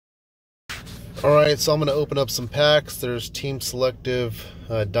Alright, so I'm going to open up some packs. There's Team Selective,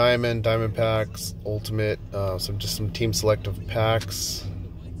 Diamond Packs, Ultimate, some Team Selective packs.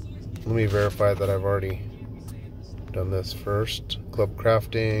 Let me verify that I've already done this first. Club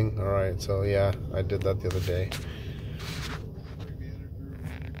Crafting. Alright, so yeah, I did that the other day.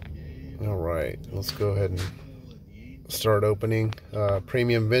 Alright, let's go ahead and start opening.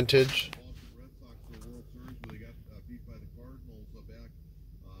 Premium Vintage.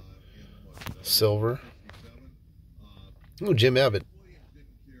 Silver. Oh, Jim Abbott.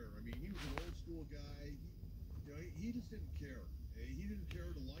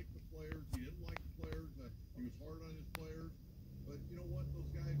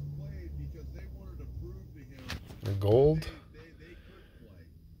 Gold.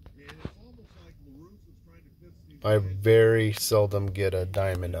 I very seldom get a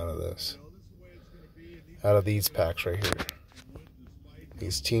diamond out of this. Out of these packs right here.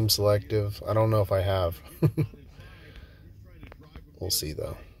 These Team Selective. I don't know if I have. We'll see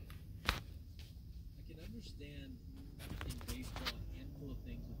though.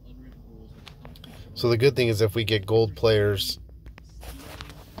 So the good thing is if we get gold players,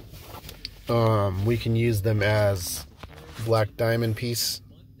 we can use them as black diamond pieces.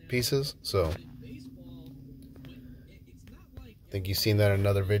 So I think you've seen that in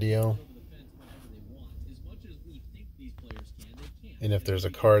another video. And if there's a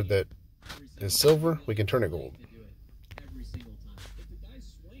card that is silver, we can turn it gold.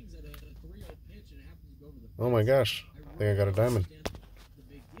 Oh my gosh, I think I got a diamond.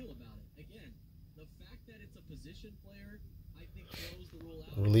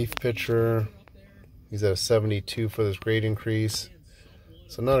 Relief pitcher. He's at a 72 for this grade increase.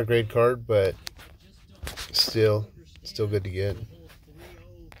 So not a great card, but still good to get.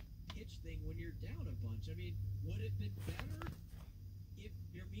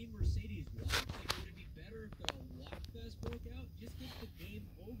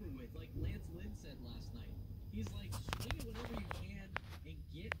 He's like, swing it whenever you can and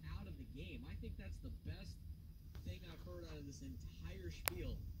get out of the game. I think that's the best thing I've heard out of this entire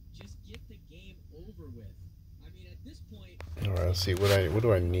spiel. Just get the game over with. I mean, at this point... Alright, let's see. What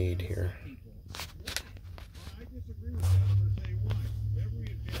do I need here? I disagree with that. I'm going to tell you why. Every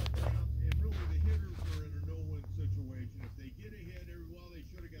advanced round, and really the hitters are in a no-win situation. If they get a hit, they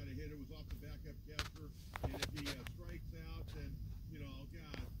should have got a hit. It was off the backup catcher. And if he strikes out, then, you know,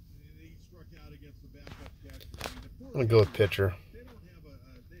 God, he struck out against the backup catcher. I'm going to go with pitcher. They don't have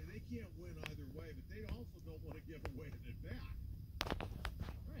they can't win either way, but they also don't want to give away an at-bat.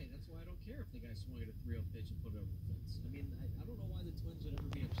 Right, that's why I don't care if the guy swung at a 3-0 pitch and put it over the fence. I mean, I don't know why the Twins would ever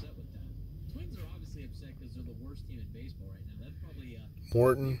be upset with that. Twins are obviously upset because they're the worst team in baseball right now. That's probably a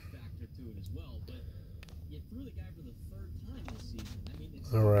Morton. Factor to it as well. But you threw the guy for the third time this season. I mean,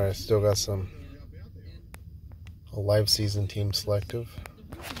 Alright, still got some a live season Team Selective.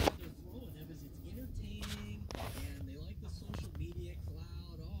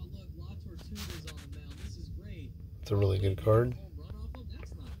 It's a really good card.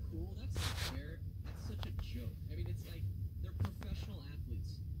 That's not cool. That's not fair. That's such a joke. I mean, it's like they're professional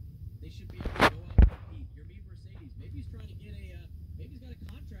athletes. They should be able to go out and compete. You're me, Mercedes. Maybe he's trying to get maybe he's got a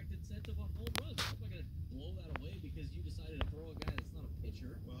contract incentive on home runs. I'm not going to blow that away because you decided to throw a guy that's not a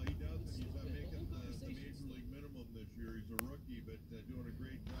pitcher. Well, he does. He's making the major league minimum this year. He's a rookie, but doing a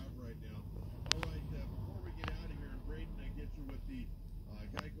great job right now. All right, before we get out of here, and Braden, I get you with the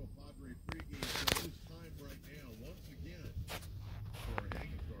Geico Padre pregame show. It's time right now, once again, for our Hang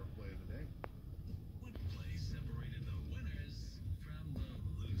a Star play of the day. What play separated the winners from the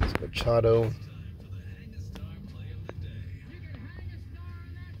losers? Machado.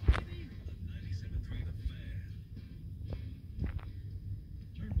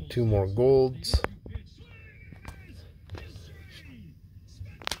 Two more golds.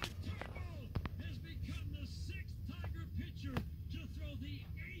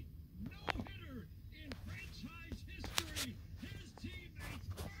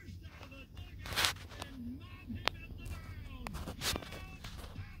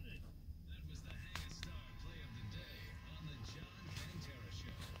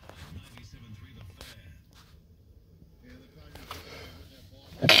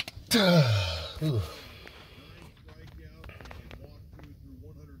 Ooh.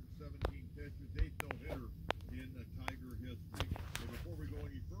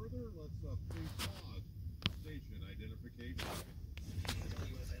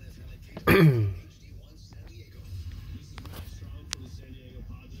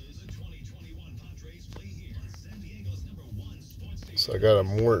 So I got a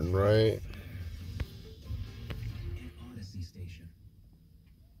Morton, right?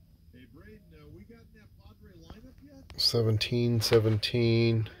 Hey, Braden, we got in that Padre lineup yet? 17,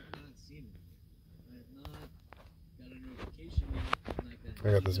 17. I have not seen it. I have not got a notification yet. I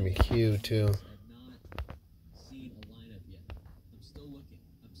got this McHugh too. I have not seen a lineup yet. I'm still looking.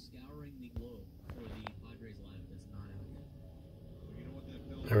 I'm scouring the globe for the Padres lineup that's not out yet. You know what that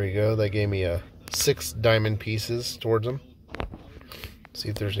tells There we go. That gave me 6 diamond pieces towards them. See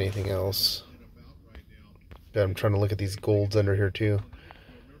if there's anything else. Yeah, I'm trying to look at these golds under here too.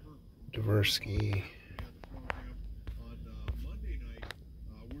 Dvorsky. on Monday night,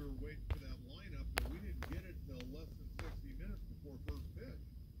 we were waiting for that lineup, but we didn't get it till less than 60 minutes before first pitch.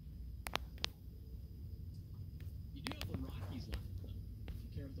 You do have the Rockies lineup, though. Do you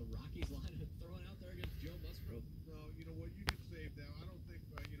care if the Rockies lineup throwing out there against Joe Musgrove? No, you know what? You can save that. I don't think,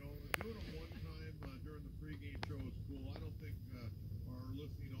 doing them one time during the pregame show is cool. I don't think our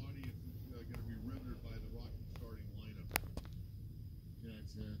listening audience is going to be rendered by the Rockies starting lineup. Yeah,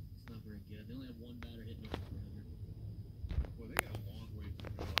 it's not very good. They only have one batter hitting over 400. Well, they got a long way to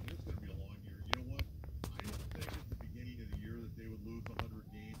go. It's going to be a long year. You know what? I didn't think at the beginning of the year that they would lose 100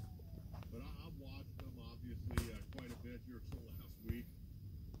 games, but I've watched them obviously quite a bit here till last week.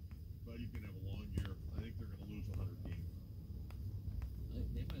 But you can have a long year. I think they're going to lose 100 games.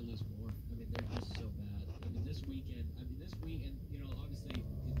 They might lose more. I mean, they're just so bad. I mean, this weekend, obviously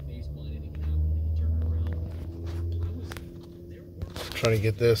in baseball, anything can happen. They can turn it around. Trying to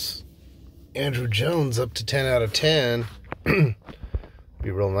get this Andrew Jones up to 10 out of 10. Be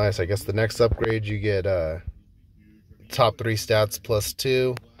real nice. I guess the next upgrade you get top 3 stats plus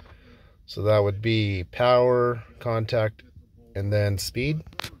 2. So that would be power, contact, and then speed.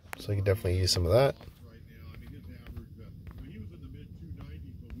 So you can definitely use some of that. Right now, I mean, his average, he was in the mid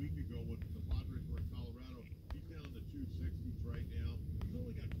 290s a week ago when the Padres were in Colorado. He's down in the 260s right now. He's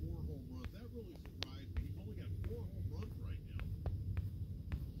only got 4 home runs. That really surprised me. He's only got 4 home runs right now.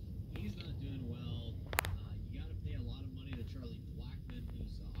 He's not doing well. You got to pay a lot of money to Charlie Blackmon,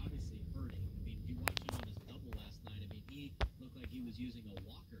 who's obviously hurting. I mean, you watched him on his double last night. I mean, he looked like he was using a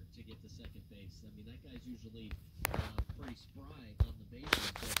walker to get to second base. I mean, that guy's usually pretty spry on the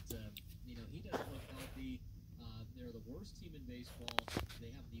bases, but he doesn't look healthy. They're the worst team in baseball. They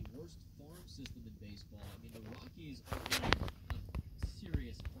have the worst farm system in baseball. I mean, the Rockies are in a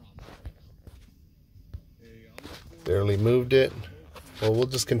serious problem right now. Hey, I'll look forward Barely moved it. Well, we'll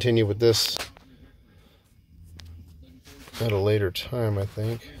just continue with this at a later time, I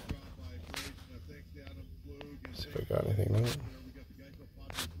think. See if I got anything else. We got the Geico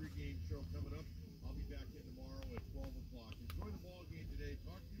Padres pregame show coming up. I'll be back in tomorrow at 12 o'clock. Enjoy the ball game today.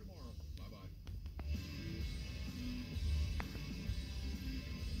 Talk to you tomorrow. Bye-bye.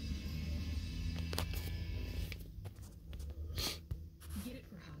 Get it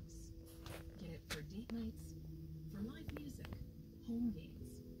for hugs. Get it for date nights, for live music, home games,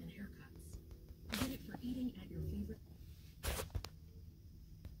 and haircuts. Get it for eating at your favorite.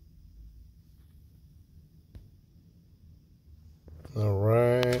 All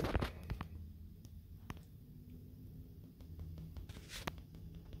right.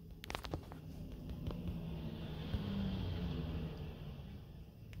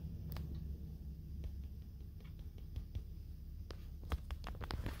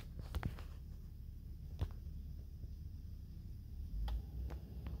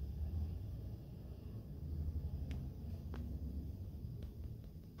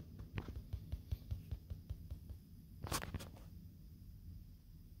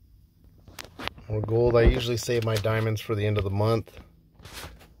 More gold. I usually save my diamonds for the end of the month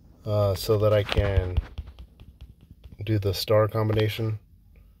so that I can do the star combination,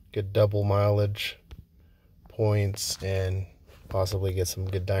 get double mileage points, and possibly get some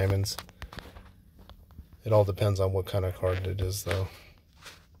good diamonds. It all depends on what kind of card it is, though.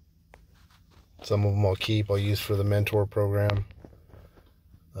 Some of them I'll keep. I'll use for the mentor program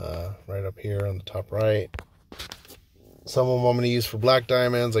right up here on the top right. Some of them I'm going to use for black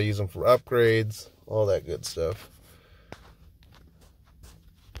diamonds. I use them for upgrades, all that good stuff.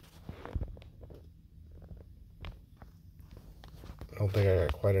 I don't think I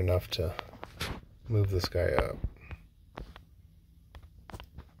got quite enough to move this guy up.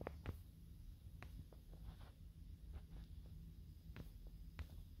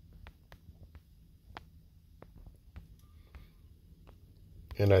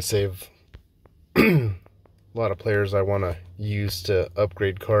 And I save a lot of players I want to use to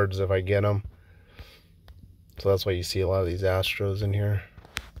upgrade cards if I get them. So that's why you see a lot of these Astros in here.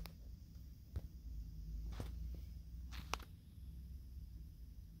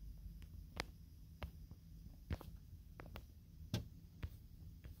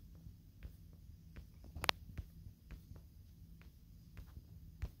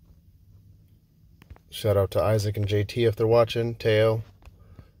 Shout out to Isaac and JT if they're watching. Teo,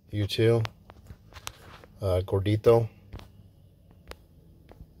 you too. Gordito.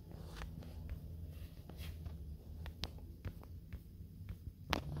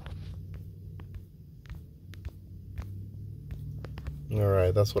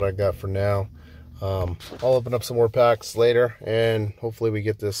 Alright, that's what I got for now. I'll open up some more packs later, and hopefully we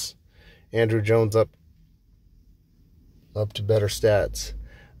get this Andrew Jones up to better stats.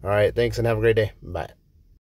 Alright, thanks and have a great day. Bye.